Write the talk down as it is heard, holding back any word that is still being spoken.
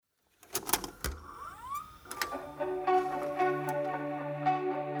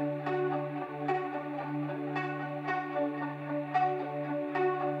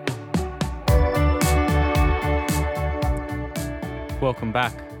welcome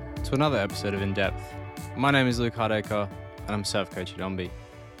back to another episode of In Depth. My name is Luke Hardacre and I'm surf coach at Omby.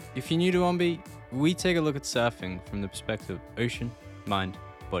 If you're new to Omby, we take a look at surfing from the perspective of ocean, mind,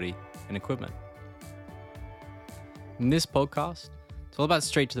 body, and equipment. In this podcast, it's all about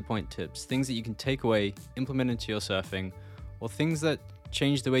straight to the point tips, things that you can take away, implement into your surfing, or things that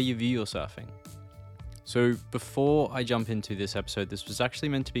change the way you view your surfing. So before I jump into this episode, this was actually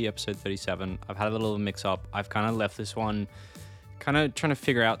meant to be episode 37. I've had a little mix up. I've kind of left this one kind of trying to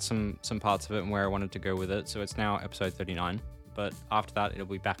figure out some parts of it and where I wanted to go with it. So it's now episode 39. But after that, it'll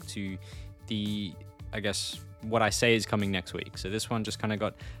be back to what I say is coming next week. So this one just kind of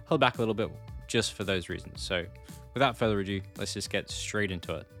got held back a little bit just for those reasons. So without further ado, let's just get straight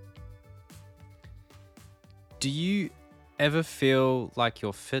into it. Do you ever feel like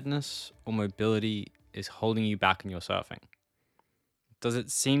your fitness or mobility is holding you back in your surfing? Does it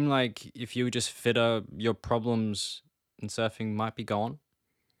seem like if you were just fitter, your problems in surfing might be gone?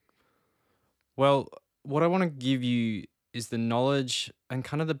 Well, what I want to give you is the knowledge and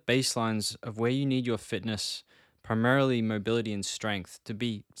kind of the baselines of where you need your fitness, primarily mobility and strength, to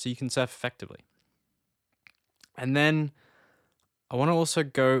be so you can surf effectively. And then I want to also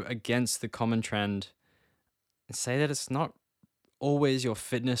go against the common trend and say that it's not always your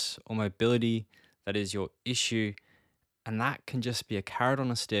fitness or mobility that is your issue, and that can just be a carrot on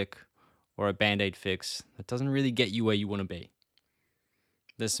a stick or a band-aid fix that doesn't really get you where you want to be.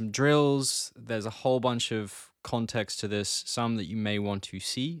 There's some drills, there's a whole bunch of context to this, some that you may want to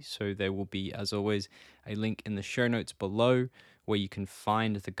see, so there will be, as always, a link in the show notes below where you can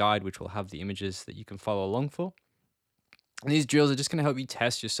find the guide which will have the images that you can follow along for. And these drills are just going to help you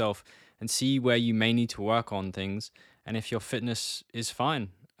test yourself and see where you may need to work on things, and if your fitness is fine,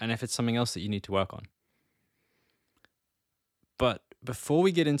 and if it's something else that you need to work on. But before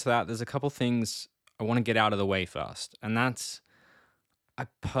we get into that, there's a couple things I want to get out of the way first. And that's, I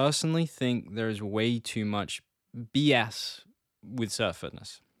personally think there is way too much BS with surf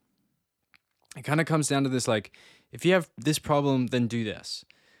fitness. It kind of comes down to this, like, if you have this problem, then do this.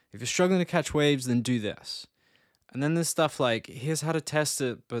 If you're struggling to catch waves, then do this. And then there's stuff like, here's how to test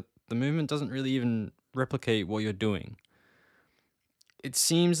it, but the movement doesn't really even replicate what you're doing. It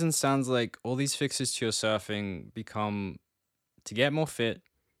seems and sounds like all these fixes to your surfing become to get more fit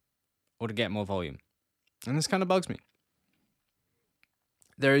or to get more volume. And this kind of bugs me.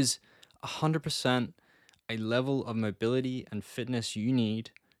 There is 100% a level of mobility and fitness you need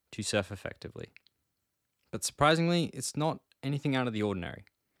to surf effectively. But surprisingly, it's not anything out of the ordinary.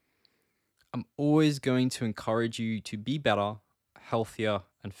 I'm always going to encourage you to be better, healthier,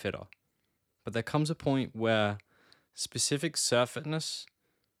 and fitter. But there comes a point where specific surf fitness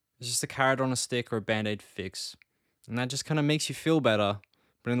is just a carrot on a stick or a band-aid fix. And that just kind of makes you feel better,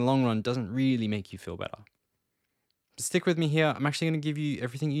 but in the long run doesn't really make you feel better. But stick with me here. I'm actually going to give you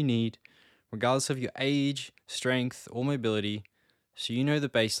everything you need, regardless of your age, strength, or mobility, so you know the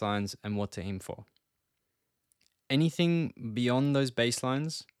baselines and what to aim for. Anything beyond those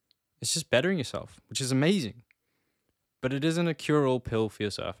baselines is just bettering yourself, which is amazing. But it isn't a cure-all pill for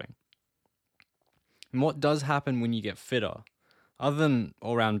your surfing. And what does happen when you get fitter, other than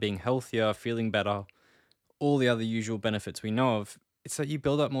all around being healthier, feeling better, all the other usual benefits we know of, it's that you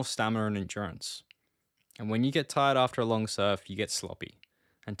build up more stamina and endurance. And when you get tired after a long surf, you get sloppy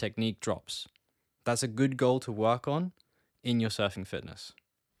and technique drops. That's a good goal to work on in your surfing fitness.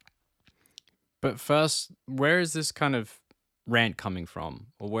 But first, where is this kind of rant coming from?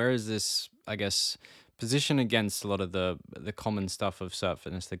 Or where is this, position against a lot of the common stuff of surf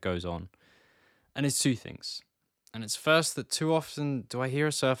fitness that goes on? And it's two things. And it's first that too often do I hear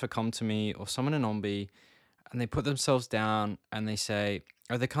a surfer come to me or someone in Omby and they put themselves down and they say,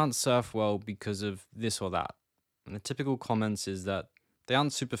 oh, they can't surf well because of this or that. And the typical comments is that they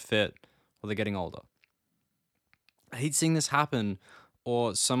aren't super fit or they're getting older. I hate seeing this happen,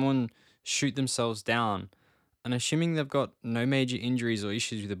 or someone shoot themselves down and assuming they've got no major injuries or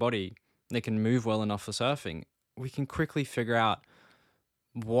issues with their body, they can move well enough for surfing. We can quickly figure out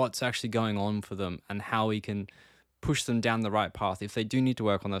what's actually going on for them and how we can push them down the right path if they do need to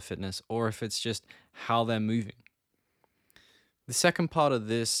work on their fitness or if it's just how they're moving. The second part of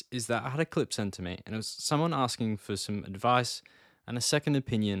this is that I had a clip sent to me and it was someone asking for some advice and a second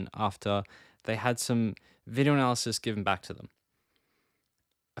opinion after they had some video analysis given back to them.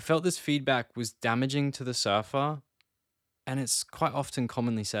 I felt this feedback was damaging to the surfer, and it's quite often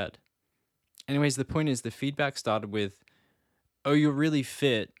commonly said. Anyways, the point is the feedback started with, oh, you're really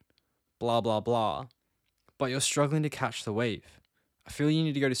fit, blah, blah, blah, but you're struggling to catch the wave. I feel you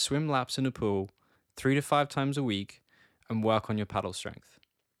need to go to swim laps in a pool 3 to 5 times a week and work on your paddle strength.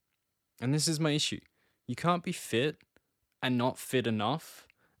 And this is my issue. You can't be fit and not fit enough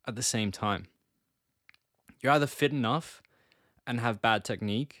at the same time. You're either fit enough and have bad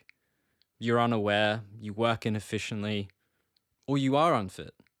technique, you're unaware, you work inefficiently, or you are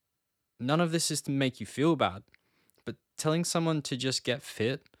unfit. None of this is to make you feel bad, but telling someone to just get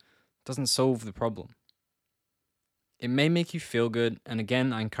fit doesn't solve the problem. It may make you feel good, and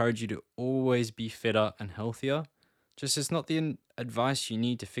again, I encourage you to always be fitter and healthier, just it's not the advice you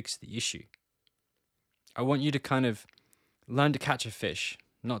need to fix the issue. I want you to kind of learn to catch a fish,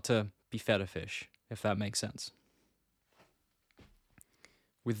 not to be fed a fish, if that makes sense.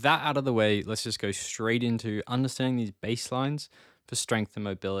 With that out of the way, let's just go straight into understanding these baselines for strength and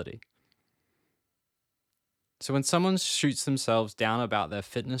mobility. So when someone shoots themselves down about their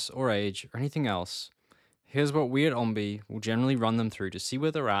fitness or age or anything else, here's what we at OMBE will generally run them through to see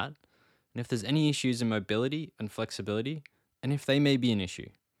where they're at and if there's any issues in mobility and flexibility, and if they may be an issue.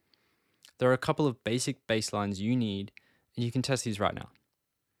 There are a couple of basic baselines you need, and you can test these right now.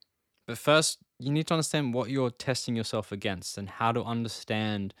 But first, you need to understand what you're testing yourself against and how to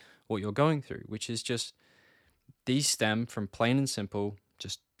understand what you're going through, which is just these stem from plain and simple,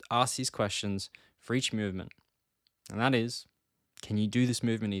 just ask these questions for each movement. And that is, can you do this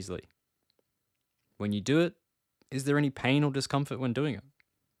movement easily? When you do it, is there any pain or discomfort when doing it?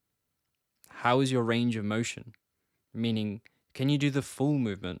 How is your range of motion? Meaning, can you do the full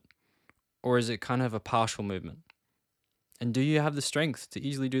movement, or is it kind of a partial movement? And do you have the strength to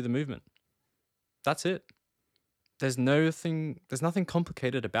easily do the movement? That's it. There's nothing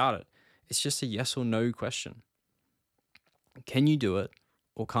complicated about it. It's just a yes or no question. Can you do it,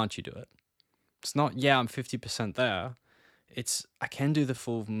 or can't you do it? It's not, yeah, I'm 50% there. It's, I can do the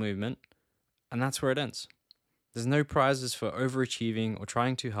full movement, and that's where it ends. There's no prizes for overachieving or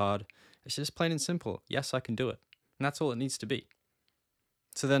trying too hard. It's just plain and simple. Yes, I can do it. And that's all it needs to be.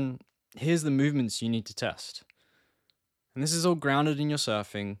 So then, here's the movements you need to test. And this is all grounded in your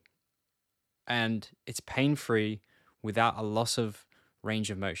surfing, and it's pain-free without a loss of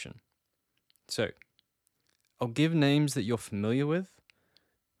range of motion. So, I'll give names that you're familiar with,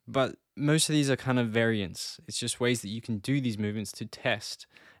 but most of these are kind of variants. It's just ways that you can do these movements to test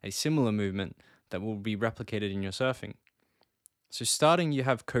a similar movement that will be replicated in your surfing. So starting, you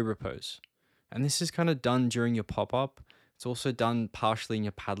have Cobra Pose. And this is kind of done during your pop-up. It's also done partially in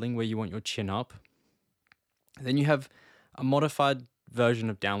your paddling where you want your chin up. And then you have a modified version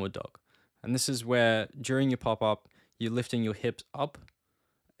of Downward Dog. And this is where during your pop-up, you're lifting your hips up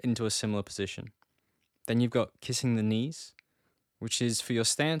into a similar position. Then you've got Kissing the Knees, which is for your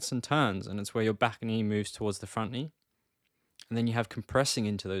stance and turns, and it's where your back knee moves towards the front knee. And then you have compressing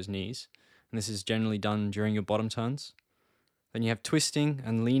into those knees, and this is generally done during your bottom turns. Then you have twisting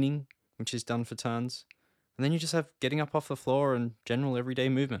and leaning, which is done for turns. And then you just have getting up off the floor and general everyday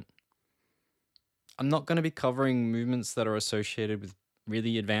movement. I'm not going to be covering movements that are associated with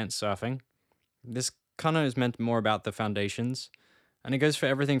really advanced surfing. This kind of is meant more about the foundations, and it goes for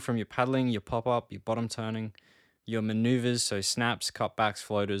everything from your paddling, your pop-up, your bottom turning, your maneuvers, so snaps, cutbacks,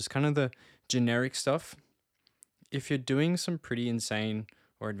 floaters, kind of the generic stuff. If you're doing some pretty insane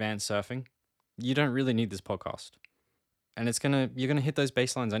or advanced surfing, you don't really need this podcast. And you're gonna hit those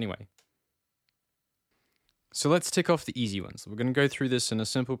baselines anyway. So let's tick off the easy ones. We're gonna go through this in a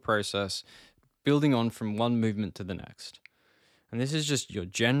simple process, building on from one movement to the next. And this is just your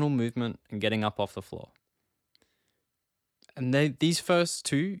general movement and getting up off the floor. And these first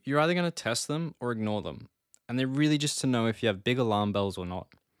two, you're either gonna test them or ignore them. And they're really just to know if you have big alarm bells or not.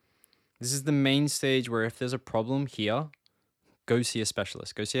 This is the main stage where if there's a problem here, go see a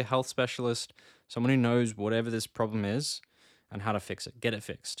specialist. Go see a health specialist, someone who knows whatever this problem is and how to fix it. Get it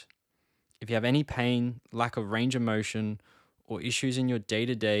fixed. If you have any pain, lack of range of motion, or issues in your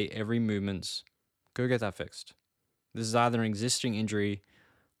day-to-day every movements, go get that fixed. This is either an existing injury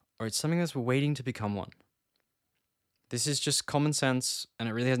or it's something that's waiting to become one. This is just common sense and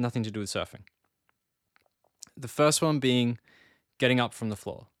it really has nothing to do with surfing. The first one being getting up from the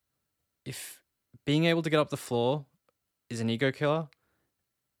floor. If being able to get up the floor is an ego killer,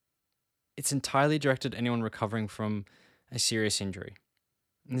 it's entirely directed at anyone recovering from a serious injury.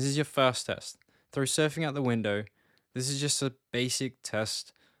 And this is your first test. Throw surfing out the window. This is just a basic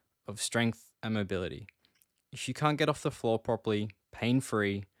test of strength and mobility. If you can't get off the floor properly,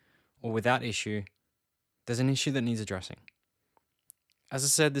 pain-free, or without issue, there's an issue that needs addressing. As I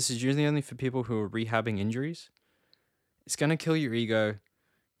said, this is usually only for people who are rehabbing injuries. It's going to kill your ego.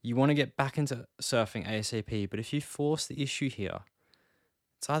 You want to get back into surfing ASAP, but if you force the issue here,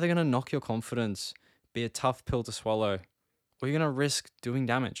 it's either going to knock your confidence, be a tough pill to swallow, or you're going to risk doing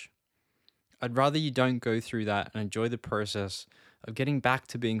damage. I'd rather you don't go through that and enjoy the process of getting back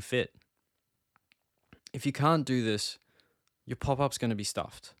to being fit. If you can't do this, your pop-up's going to be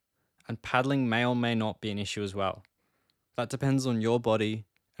stuffed. And paddling may or may not be an issue as well. That depends on your body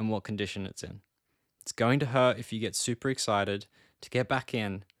and what condition it's in. It's going to hurt if you get super excited to get back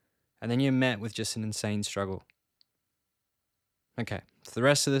in, and then you're met with just an insane struggle. Okay, for the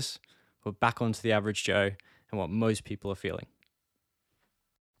rest of this, we're back onto the average Joe and what most people are feeling.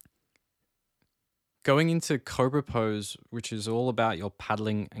 Going into Cobra Pose, which is all about your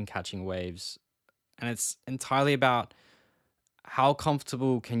paddling and catching waves, and it's entirely about how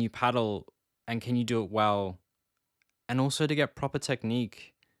comfortable can you paddle and can you do it well, and also to get proper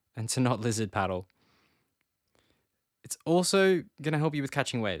technique and to not lizard paddle. It's also going to help you with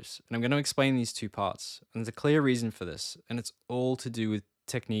catching waves, and I'm going to explain these two parts. And there's a clear reason for this, and it's all to do with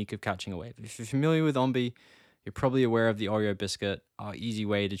technique of catching a wave. If you're familiar with Ombi, you're probably aware of the Oreo biscuit, our easy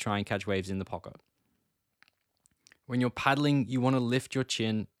way to try and catch waves in the pocket. When you're paddling, you want to lift your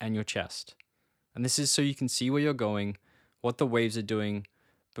chin and your chest. And this is so you can see where you're going, what the waves are doing,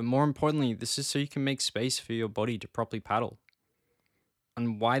 but more importantly, this is so you can make space for your body to properly paddle.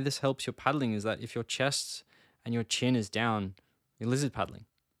 And why this helps your paddling is that if your chest and your chin is down, you're lizard paddling.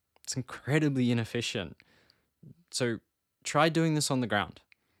 It's incredibly inefficient. So try doing this on the ground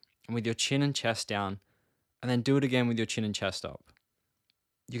and with your chin and chest down, and then do it again with your chin and chest up.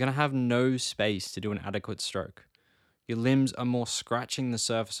 You're going to have no space to do an adequate stroke. Your limbs are more scratching the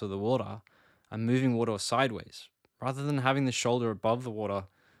surface of the water and moving water sideways, rather than having the shoulder above the water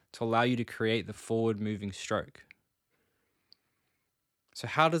to allow you to create the forward moving stroke. So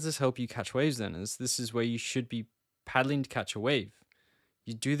how does this help you catch waves then? As this is where you should be paddling to catch a wave.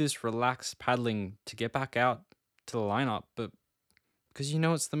 You do this relaxed paddling to get back out to the lineup, but because you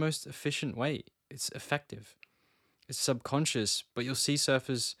know it's the most efficient way. It's effective. It's subconscious, but you'll see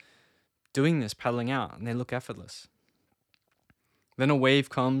surfers doing this paddling out and they look effortless. Then a wave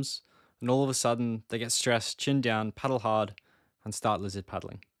comes and all of a sudden they get stressed, chin down, paddle hard, and start lizard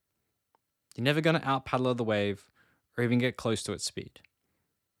paddling. You're never going to out paddle the wave or even get close to its speed.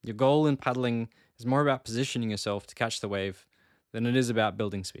 Your goal in paddling is more about positioning yourself to catch the wave than it is about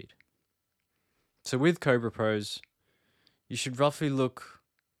building speed. So with Cobra Pose, you should roughly look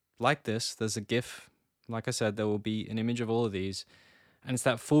like this. There's a GIF. Like I said, there will be an image of all of these. And it's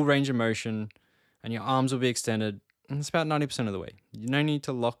that full range of motion, and your arms will be extended, and it's about 90% of the way. You don't need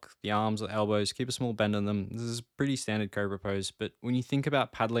to lock the arms or elbows, keep a small bend on them. This is pretty standard Cobra Pose. But when you think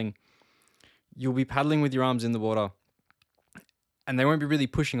about paddling, you'll be paddling with your arms in the water, and they won't be really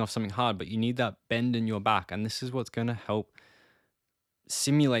pushing off something hard, but you need that bend in your back. And this is what's going to help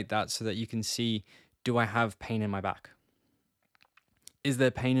simulate that so that you can see, do I have pain in my back? Is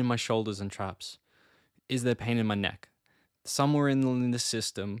there pain in my shoulders and traps? Is there pain in my neck? Somewhere in the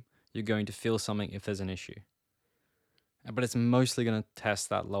system, you're going to feel something if there's an issue. But it's mostly going to test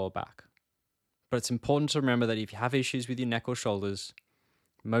that lower back. But it's important to remember that if you have issues with your neck or shoulders,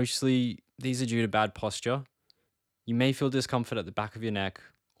 mostly these are due to bad posture. You may feel discomfort at the back of your neck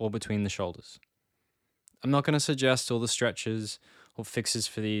or between the shoulders. I'm not going to suggest all the stretches or fixes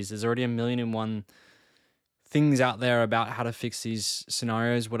for these. There's already 1,000,001 things out there about how to fix these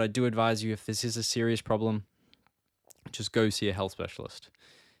scenarios. What I do advise you, if this is a serious problem, just go see a health specialist.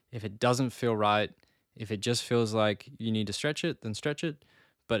 If it doesn't feel right, if it just feels like you need to stretch it, then stretch it.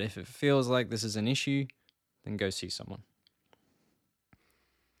 But if it feels like this is an issue, then go see someone.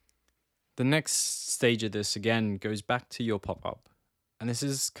 The next stage of this, again, goes back to your pop-up. And this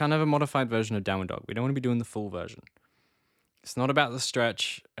is kind of a modified version of downward dog. We don't want to be doing the full version. It's not about the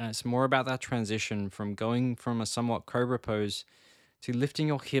stretch, and it's more about that transition from going from a somewhat Cobra pose to lifting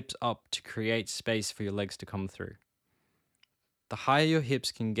your hips up to create space for your legs to come through. The higher your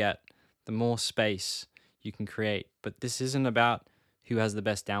hips can get, the more space you can create. But this isn't about who has the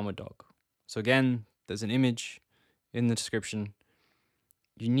best downward dog. So again, there's an image in the description.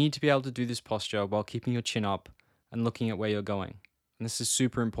 You need to be able to do this posture while keeping your chin up and looking at where you're going. And this is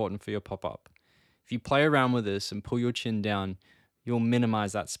super important for your pop-up. If you play around with this and pull your chin down, you'll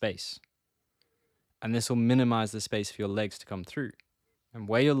minimize that space. And this will minimize the space for your legs to come through. And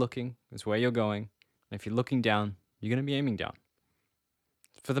where you're looking is where you're going. And if you're looking down, you're going to be aiming down.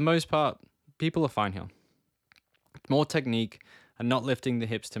 For the most part, people are fine here. More technique and not lifting the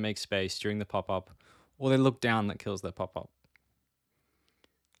hips to make space during the pop-up, or they look down that kills their pop-up.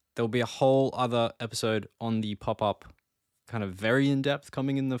 There'll be a whole other episode on the pop-up, kind of very in-depth,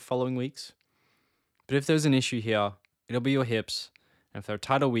 coming in the following weeks. But if there's an issue here, it'll be your hips, and if they're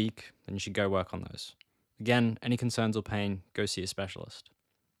tight or weak, then you should go work on those. Again, any concerns or pain, go see a specialist.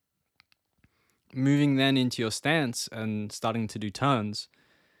 Moving then into your stance and starting to do turns,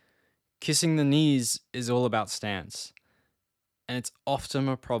 kissing the knees is all about stance, and it's often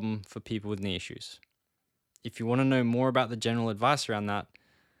a problem for people with knee issues. If you want to know more about the general advice around that,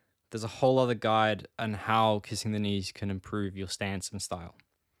 there's a whole other guide on how kissing the knees can improve your stance and style.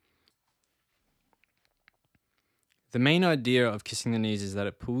 The main idea of kissing the knees is that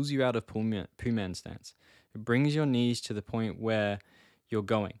it pulls you out of Poohman stance. It brings your knees to the point where you're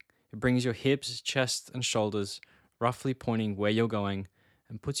going. It brings your hips, chest, and shoulders roughly pointing where you're going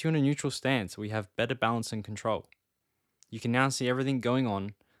and puts you in a neutral stance where you have better balance and control. You can now see everything going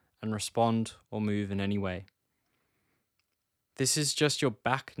on and respond or move in any way. This is just your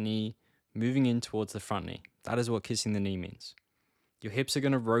back knee moving in towards the front knee. That is what kissing the knee means. Your hips are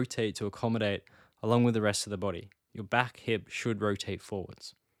going to rotate to accommodate along with the rest of the body. Your back hip should rotate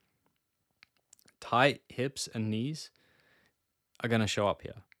forwards. Tight hips and knees are going to show up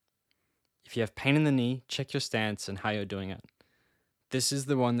here. If you have pain in the knee, check your stance and how you're doing it. This is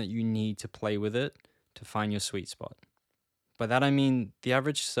the one that you need to play with it to find your sweet spot. By that I mean the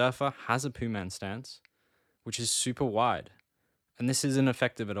average surfer has a Poohman stance, which is super wide, and this isn't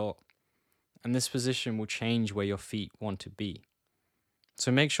effective at all. And this position will change where your feet want to be.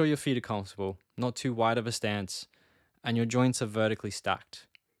 So make sure your feet are comfortable, not too wide of a stance, and your joints are vertically stacked,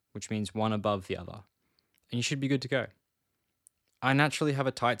 which means one above the other, and you should be good to go. I naturally have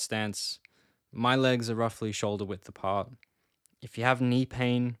a tight stance. My legs are roughly shoulder width apart. If you have knee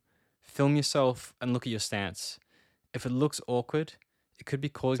pain, film yourself and look at your stance. If it looks awkward, it could be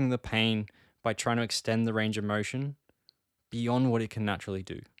causing the pain by trying to extend the range of motion beyond what it can naturally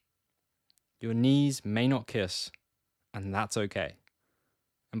do. Your knees may not kiss, and that's okay.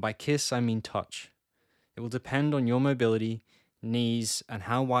 And by kiss, I mean touch. It will depend on your mobility, knees, and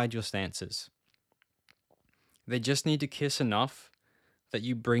how wide your stance is. They just need to kiss enough that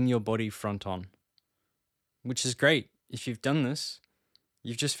you bring your body front on, which is great. If you've done this,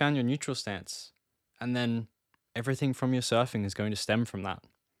 you've just found your neutral stance, and then everything from your surfing is going to stem from that.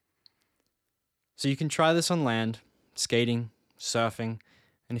 So you can try this on land, skating, surfing,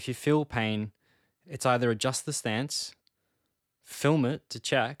 and if you feel pain, it's either adjust the stance, film it to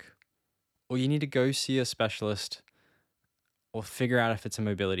check, or you need to go see a specialist or figure out if it's a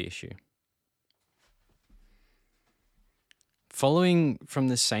mobility issue. Following from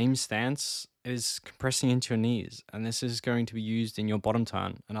the same stance is compressing into your knees, and this is going to be used in your bottom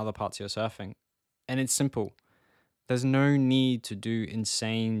turn and other parts of your surfing. And it's simple. There's no need to do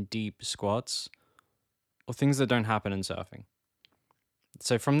insane deep squats or things that don't happen in surfing.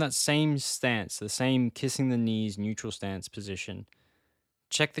 So from that same stance, the same kissing the knees neutral stance position,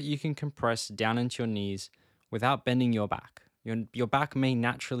 check that you can compress down into your knees without bending your back. Your back may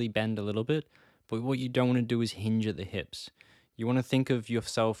naturally bend a little bit, but what you don't want to do is hinge at the hips. You want to think of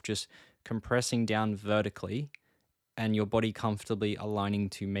yourself just compressing down vertically and your body comfortably aligning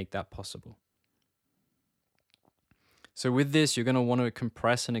to make that possible. So with this, you're going to want to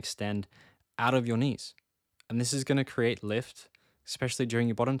compress and extend out of your knees. And this is going to create lift, especially during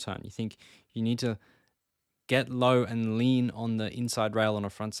your bottom turn. You think you need to get low and lean on the inside rail on a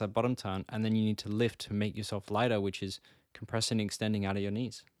front side bottom turn, and then you need to lift to make yourself lighter, which is compressing and extending out of your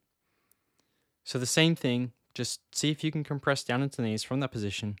knees. So the same thing, just see if you can compress down into the knees from that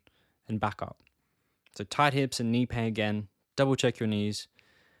position and back up. So tight hips and knee pain again, double check your knees,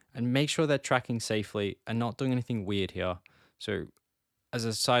 and make sure they're tracking safely and not doing anything weird here. So as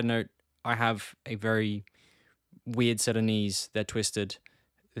a side note, I have a very weird set of knees. They're twisted.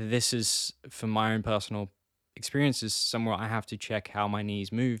 This is, for my own personal experiences, somewhere I have to check how my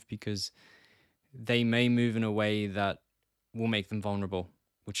knees move because they may move in a way that will make them vulnerable,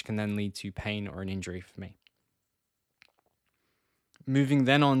 which can then lead to pain or an injury for me. Moving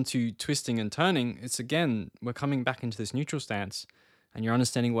then on to twisting and turning, it's again, we're coming back into this neutral stance and you're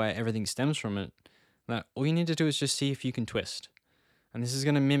understanding where everything stems from it. Now, all you need to do is just see if you can twist. And this is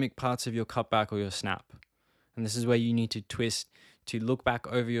going to mimic parts of your cutback or your snap. And this is where you need to twist to look back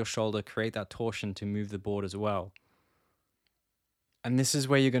over your shoulder, create that torsion to move the board as well. And this is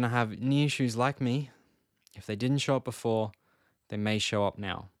where you're going to have knee issues like me. If they didn't show up before, they may show up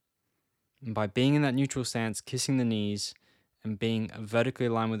now. And by being in that neutral stance, kissing the knees, and being vertically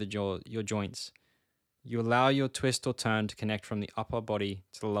aligned with your joints, you allow your twist or turn to connect from the upper body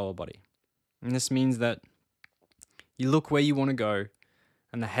to the lower body. And this means that you look where you want to go,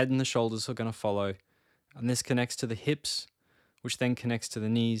 and the head and the shoulders are going to follow. And this connects to the hips, which then connects to the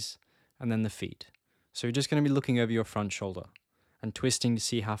knees, and then the feet. So you're just going to be looking over your front shoulder and twisting to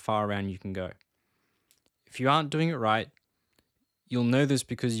see how far around you can go. If you aren't doing it right, you'll know this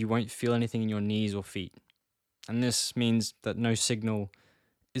because you won't feel anything in your knees or feet. And this means that no signal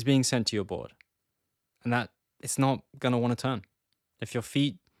is being sent to your board and that it's not going to want to turn. If your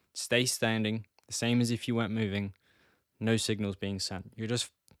feet stay standing, the same as if you weren't moving, no signal's being sent. You're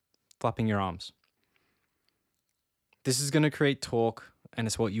just flapping your arms. This is going to create torque, and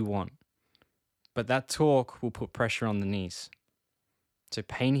it's what you want. But that torque will put pressure on the knees. So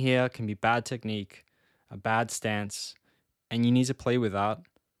pain here can be bad technique, a bad stance, and you need to play with that.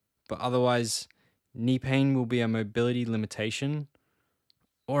 But otherwise, knee pain will be a mobility limitation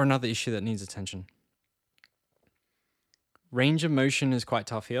or another issue that needs attention. Range of motion is quite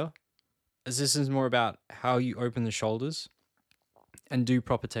tough here, as this is more about how you open the shoulders and do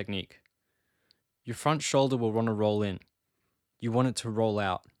proper technique. Your front shoulder will want to roll in. You want it to roll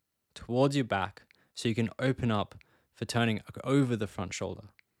out towards your back so you can open up for turning over the front shoulder.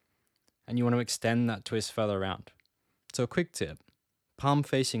 And you want to extend that twist further around. So a quick tip, palm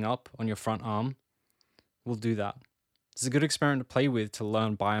facing up on your front arm will do that. It's a good experiment to play with to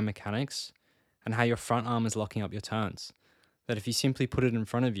learn biomechanics and how your front arm is locking up your turns. That if you simply put it in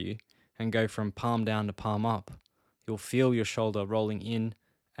front of you and go from palm down to palm up, you'll feel your shoulder rolling in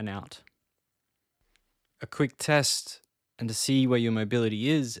and out. A quick test and to see where your mobility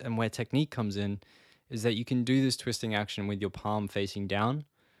is and where technique comes in is that you can do this twisting action with your palm facing down,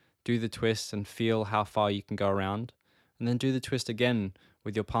 do the twist and feel how far you can go around, and then do the twist again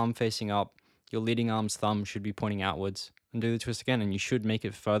with your palm facing up. Your leading arm's thumb should be pointing outwards, and do the twist again, and you should make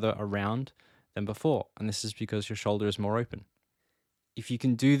it further around than before, and this is because your shoulder is more open. If you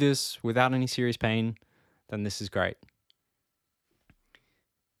can do this without any serious pain, then this is great.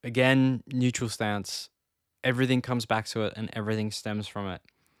 Again, neutral stance. Everything comes back to it and everything stems from it.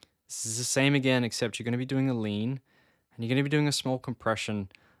 This is the same again, except you're going to be doing a lean and you're going to be doing a small compression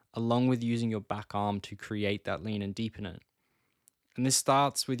along with using your back arm to create that lean and deepen it. And this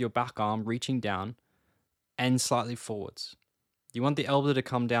starts with your back arm reaching down and slightly forwards. You want the elbow to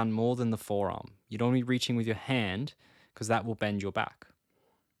come down more than the forearm. You don't want to be reaching with your hand because that will bend your back.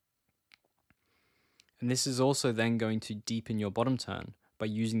 And this is also then going to deepen your bottom turn by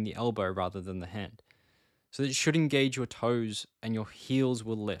using the elbow rather than the hand. So it should engage your toes and your heels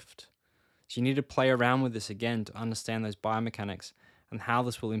will lift. So you need to play around with this again to understand those biomechanics and how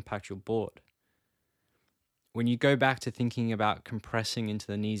this will impact your board. When you go back to thinking about compressing into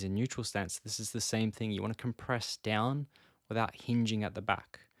the knees in neutral stance, this is the same thing. You want to compress down without hinging at the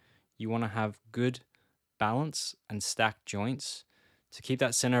back. You want to have good balance and stacked joints to keep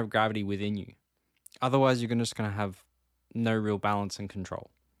that center of gravity within you. Otherwise, you're just going to have no real balance and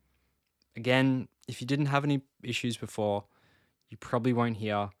control. Again, if you didn't have any issues before, you probably won't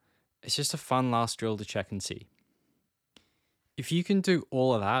here. It's just a fun last drill to check and see. If you can do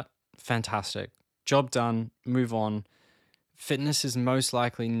all of that, fantastic. Job done, move on. Fitness is most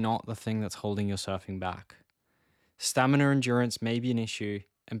likely not the thing that's holding your surfing back. Stamina endurance may be an issue,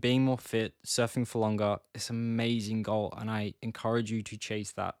 and being more fit, surfing for longer is an amazing goal, and I encourage you to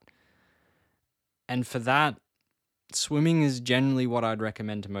chase that. And for that, swimming is generally what I'd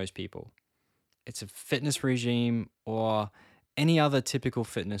recommend to most people. It's a fitness regime or any other typical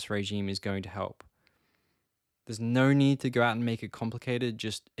fitness regime is going to help. There's no need to go out and make it complicated.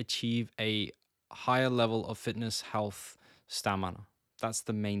 Just achieve a higher level of fitness, health, stamina. That's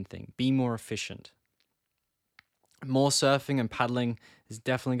the main thing. Be more efficient. More surfing and paddling is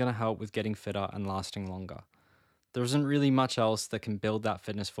definitely going to help with getting fitter and lasting longer. There isn't really much else that can build that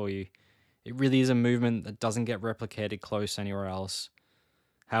fitness for you. It really is a movement that doesn't get replicated close anywhere else.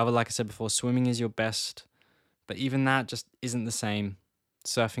 However, like I said before, swimming is your best, but even that just isn't the same.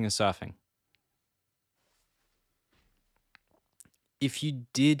 Surfing is surfing. If you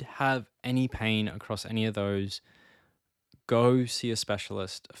did have any pain across any of those, go see a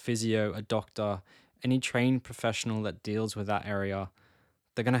specialist, a physio, a doctor, any trained professional that deals with that area.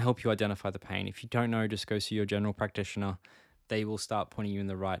 They're going to help you identify the pain. If you don't know, just go see your general practitioner. They will start pointing you in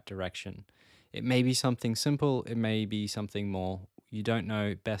the right direction. It may be something simple, it may be something more. You don't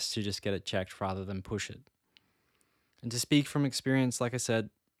know, best to just get it checked rather than push it. And to speak from experience, like I said,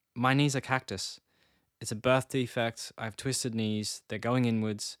 my knees are cactus. It's a birth defect. I have twisted knees. They're going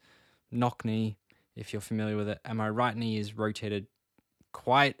inwards. Knock knee, if you're familiar with it. And my right knee is rotated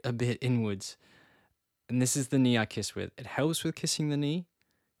quite a bit inwards. And this is the knee I kiss with. It helps with kissing the knee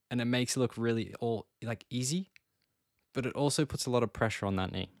and it makes it look really easy, but it also puts a lot of pressure on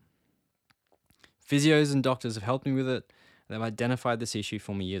that knee. Physios and doctors have helped me with it. They've identified this issue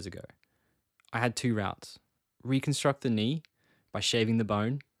for me years ago. I had two routes. Reconstruct the knee by shaving the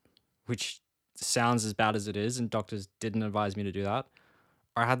bone, which sounds as bad as it is, and doctors didn't advise me to do that.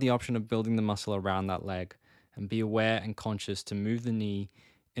 Or I had the option of building the muscle around that leg and be aware and conscious to move the knee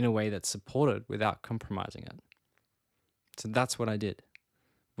in a way that's supported without compromising it. So that's what I did.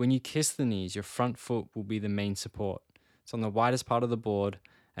 When you kiss the knees, your front foot will be the main support. It's on the widest part of the board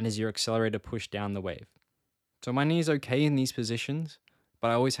and is your accelerator push down the wave. So my knee is okay in these positions,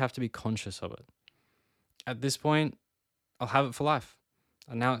 but I always have to be conscious of it. At this point, I'll have it for life.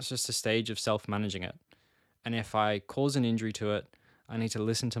 And now it's just a stage of self-managing it. And if I cause an injury to it, I need to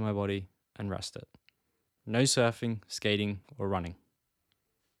listen to my body and rest it. No surfing, skating, or running.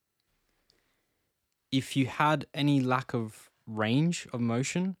 If you had any lack of range of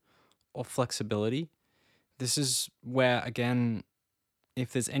motion or flexibility, this is where, again,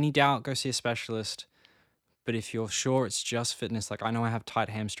 if there's any doubt, go see a specialist. But if you're sure it's just fitness, like I know I have tight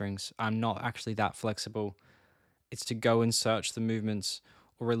hamstrings, I'm not actually that flexible, it's to go and search the movements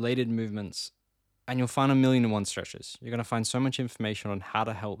or related movements, and you'll find 1,000,001 stretches. You're going to find so much information on how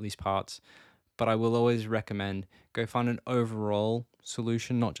to help these parts, but I will always recommend go find an overall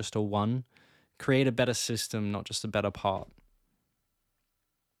solution, not just a one. Create a better system, not just a better part.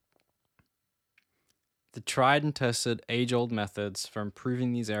 The tried and tested age-old methods for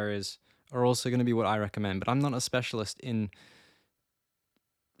improving these areas are also going to be what I recommend, but I'm not a specialist in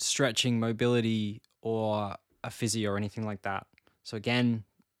stretching, mobility, or a physio or anything like that. So again,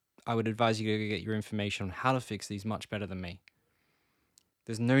 I would advise you to get your information on how to fix these much better than me.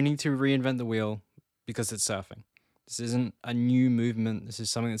 There's no need to reinvent the wheel because it's surfing. This isn't a new movement. This is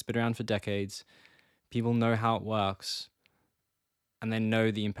something that's been around for decades. People know how it works, and they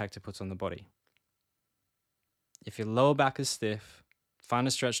know the impact it puts on the body. If your lower back is stiff, find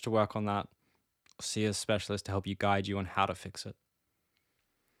a stretch to work on that, or see a specialist to help you guide you on how to fix it.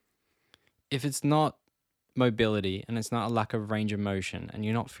 If it's not mobility and it's not a lack of range of motion and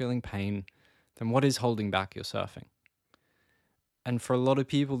you're not feeling pain, then what is holding back your surfing? And for a lot of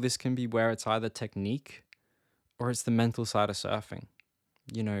people, this can be where it's either technique or it's the mental side of surfing.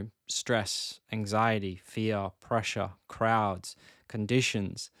 You know, stress, anxiety, fear, pressure, crowds,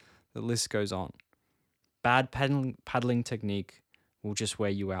 conditions, the list goes on. Bad paddling technique will just wear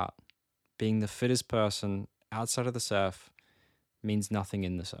you out. Being the fittest person outside of the surf means nothing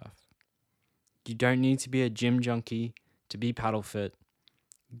in the surf. You don't need to be a gym junkie to be paddle fit.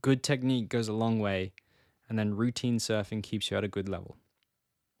 Good technique goes a long way, and then routine surfing keeps you at a good level.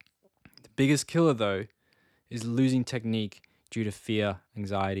 The biggest killer, though, is losing technique due to fear,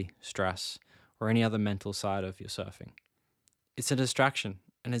 anxiety, stress, or any other mental side of your surfing. It's a distraction,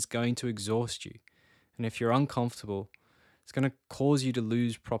 and it's going to exhaust you. And if you're uncomfortable, it's going to cause you to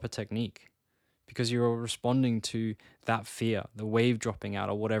lose proper technique because you're responding to that fear, the wave dropping out,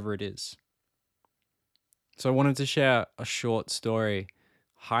 or whatever it is. So I wanted to share a short story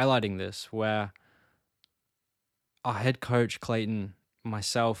highlighting this, where our head coach, Clayton,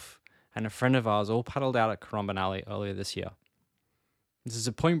 myself, and a friend of ours all paddled out at Currumbin earlier this year. This is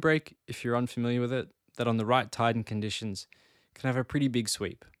a point break, if you're unfamiliar with it, that on the right tide and conditions can have a pretty big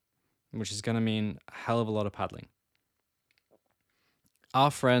sweep, which is going to mean a hell of a lot of paddling. Our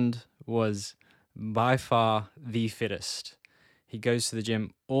friend was by far the fittest. He goes to the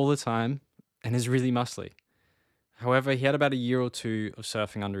gym all the time and is really muscly. However, he had about a year or two of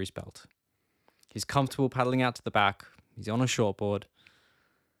surfing under his belt. He's comfortable paddling out to the back. He's on a shortboard.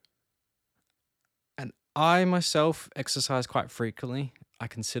 And I myself exercise quite frequently. I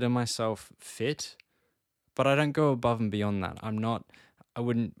consider myself fit, but I don't go above and beyond that. I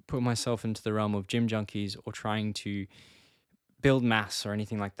wouldn't put myself into the realm of gym junkies or trying to build mass or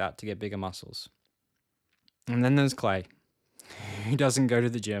anything like that to get bigger muscles. And then there's Clay, who doesn't go to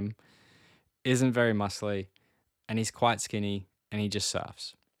the gym, isn't very muscly, and he's quite skinny, and he just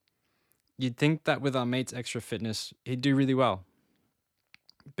surfs. You'd think that with our mate's extra fitness, he'd do really well.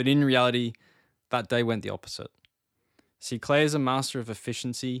 But in reality, that day went the opposite. See, Clay is a master of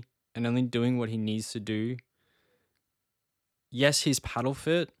efficiency and only doing what he needs to do. Yes, he's paddle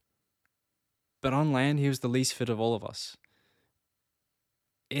fit, but on land, he was the least fit of all of us.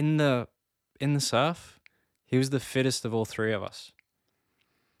 In the surf, he was the fittest of all three of us.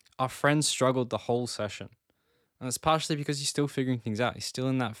 Our friend struggled the whole session. And it's partially because he's still figuring things out. He's still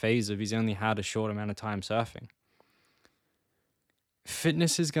in that phase of he's only had a short amount of time surfing.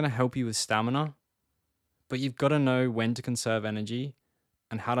 Fitness is going to help you with stamina, but you've got to know when to conserve energy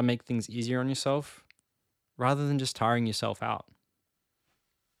and how to make things easier on yourself rather than just tiring yourself out.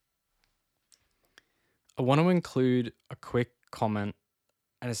 I want to include a quick comment,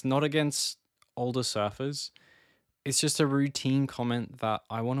 and it's not against older surfers. It's just a routine comment that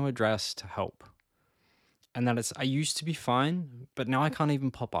I want to address to help. And that it's, I used to be fine, but now I can't even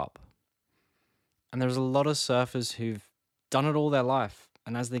pop up. And there's a lot of surfers who've done it all their life.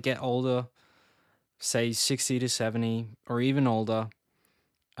 And as they get older, say 60 to 70 or even older,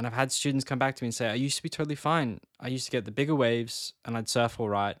 and I've had students come back to me and say, I used to be totally fine. I used to get the bigger waves and I'd surf all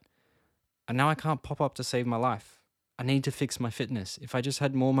right. And now I can't pop up to save my life. I need to fix my fitness. If I just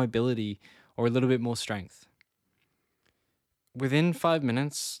had more mobility or a little bit more strength. Within 5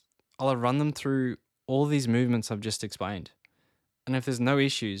 minutes, I'll have run them through all these movements I've just explained. And if there's no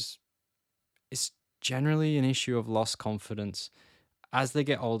issues, it's generally an issue of lost confidence as they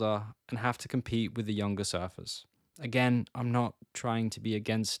get older and have to compete with the younger surfers. Again, I'm not trying to be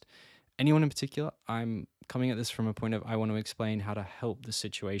against anyone in particular. I'm coming at this from a point of I want to explain how to help the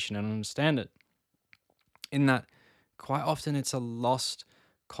situation and understand it. In that, quite often it's a lost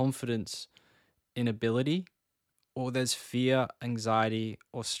confidence in ability, or there's fear, anxiety,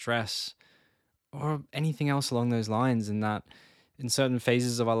 or stress, or anything else along those lines. In that, in certain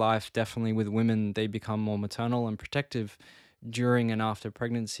phases of our life, definitely with women, they become more maternal and protective during and after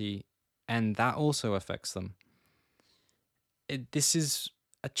pregnancy, and that also affects them. This is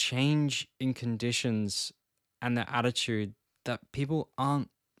a change in conditions and their attitude that people aren't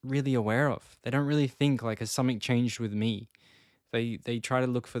really aware of. They don't really think like, has something changed with me? They try to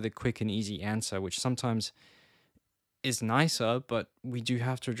look for the quick and easy answer, which sometimes is nicer, but we do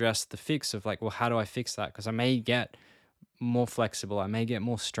have to address the fix of like, well, how do I fix that? Because I may get more flexible, I may get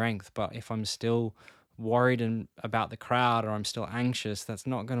more strength, but if I'm still worried about the crowd, or I'm still anxious, that's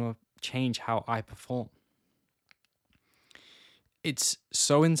not going to change how I perform. It's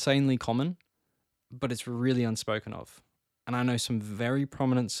so insanely common, but it's really unspoken of. And I know some very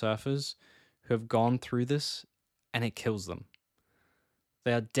prominent surfers who have gone through this, and it kills them.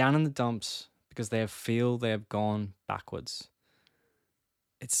 They are down in the dumps because they feel they have gone backwards.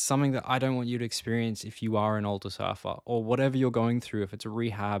 It's something that I don't want you to experience if you are an older surfer, or whatever you're going through, if it's a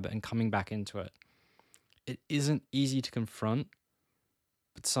rehab and coming back into it. It isn't easy to confront,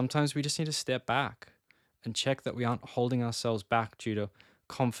 but sometimes we just need to step back and check that we aren't holding ourselves back due to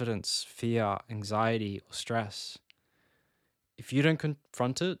confidence, fear, anxiety, or stress. If you don't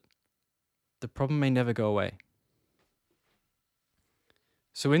confront it, the problem may never go away.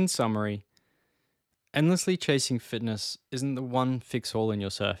 So in summary, endlessly chasing fitness isn't the one fix-all in your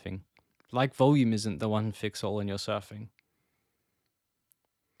surfing, like volume isn't the one fix-all in your surfing.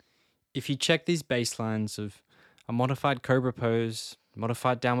 If you check these baselines of a modified cobra pose,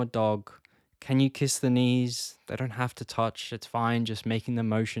 modified downward dog, can you kiss the knees? They don't have to touch, it's fine, just making the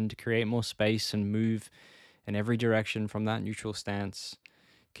motion to create more space and move in every direction from that neutral stance.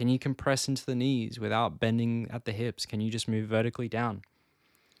 Can you compress into the knees without bending at the hips? Can you just move vertically down?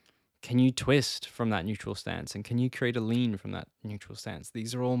 Can you twist from that neutral stance? And can you create a lean from that neutral stance?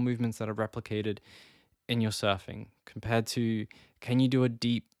 These are all movements that are replicated in your surfing, compared to, can you do a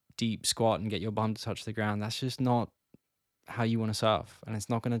deep squat and get your bum to touch the ground? That's just not how you want to surf, and it's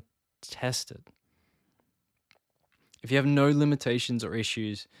not going to test it. If you have no limitations or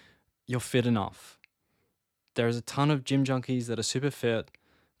issues, you're fit enough. There's a ton of gym junkies that are super fit,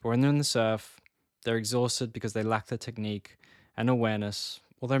 but when they're in the surf, they're exhausted because they lack the technique and awareness,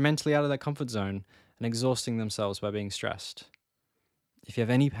 or they're mentally out of their comfort zone and exhausting themselves by being stressed. If you have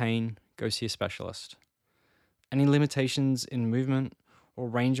any pain, go see a specialist. Any limitations in movement or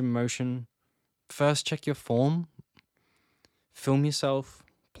range of motion, first check your form, film yourself,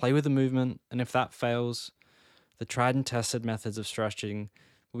 play with the movement, and if that fails, the tried and tested methods of stretching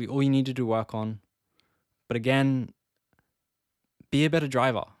will be all you need to work on. But again, be a better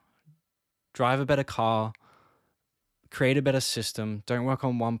driver. Drive a better car. Create a better system. Don't work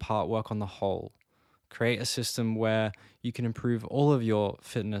on one part, work on the whole. Create a system where you can improve all of your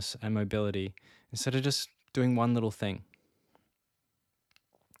fitness and mobility instead of just doing one little thing.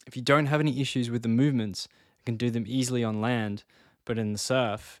 If you don't have any issues with the movements, you can do them easily on land, but in the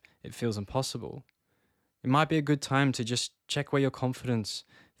surf, it feels impossible. It might be a good time to just check where your confidence,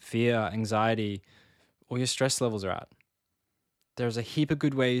 fear, anxiety, or your stress levels are at. There's a heap of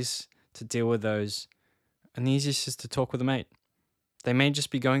good ways to deal with those, and the easiest is to talk with a mate. They may just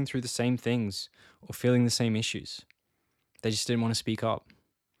be going through the same things or feeling the same issues. They just didn't want to speak up.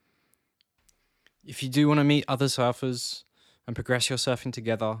 If you do want to meet other surfers and progress your surfing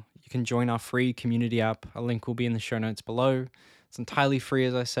together, you can join our free community app. A link will be in the show notes below. It's entirely free,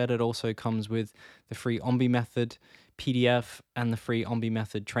 as I said. It also comes with the free Ombi Method PDF and the free Ombi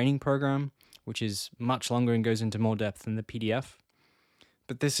Method training program, which is much longer and goes into more depth than the PDF.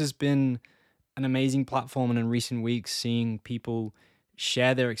 But this has been an amazing platform, and in recent weeks, seeing people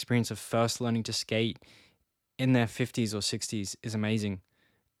share their experience of first learning to skate in their 50s or 60s is amazing.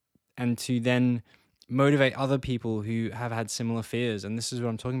 And to then motivate other people who have had similar fears, and this is what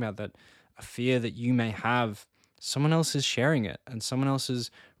I'm talking about, that a fear that you may have, someone else is sharing it, and someone else has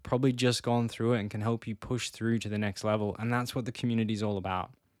probably just gone through it and can help you push through to the next level. And that's what the community is all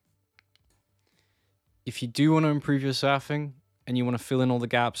about. If you do want to improve your surfing and you want to fill in all the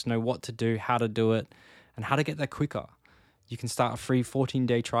gaps, know what to do, how to do it, and how to get there quicker, you can start a free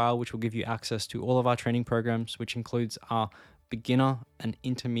 14-day trial, which will give you access to all of our training programs, which includes our beginner and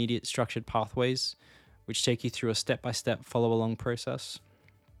intermediate structured pathways, which take you through a step-by-step follow-along process.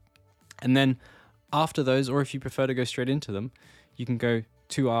 And then after those, or if you prefer to go straight into them, you can go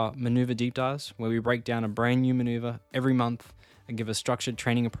to our maneuver deep dives, where we break down a brand new maneuver every month and give a structured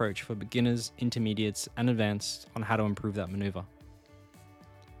training approach for beginners, intermediates, and advanced on how to improve that maneuver.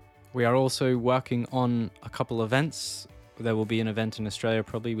 We are also working on a couple events. There will be an event in Australia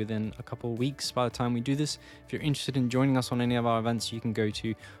probably within a couple of weeks by the time we do this. If you're interested in joining us on any of our events, you can go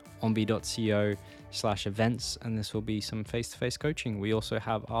to ombe.co/events, and this will be some face-to-face coaching. We also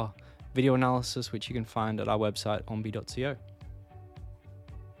have our video analysis, which you can find at our website, ombe.co.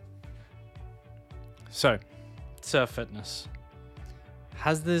 So, surf fitness.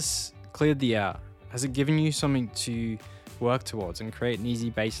 Has this cleared the air? Has it given you something to work towards and create an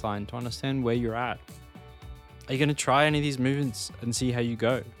easy baseline to understand where you're at? Are you going to try any of these movements and see how you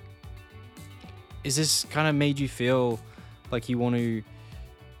go? Is this kind of made you feel like you want to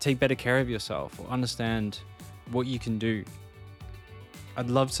take better care of yourself or understand what you can do? I'd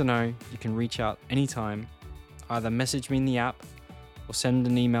love to know. You can reach out anytime. Either message me in the app or send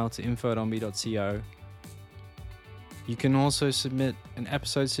an email to info@ombe.co. You can also submit an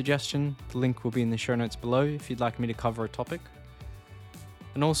episode suggestion. The link will be in the show notes below if you'd like me to cover a topic.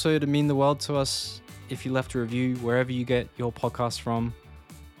 And also, to mean the world to us, if you left a review wherever you get your podcast from,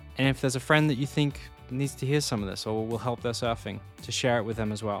 and if there's a friend that you think needs to hear some of this or will help their surfing, to share it with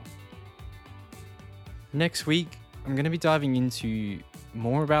them as well. Next week, I'm going to be diving into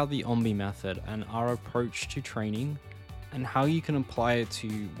more about the OMBE method and our approach to training and how you can apply it to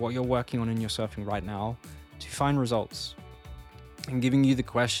what you're working on in your surfing right now to find results, and giving you the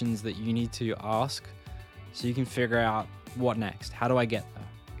questions that you need to ask so you can figure out what next. How do I get there?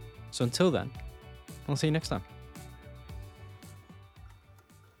 So until then, I'll see you next time.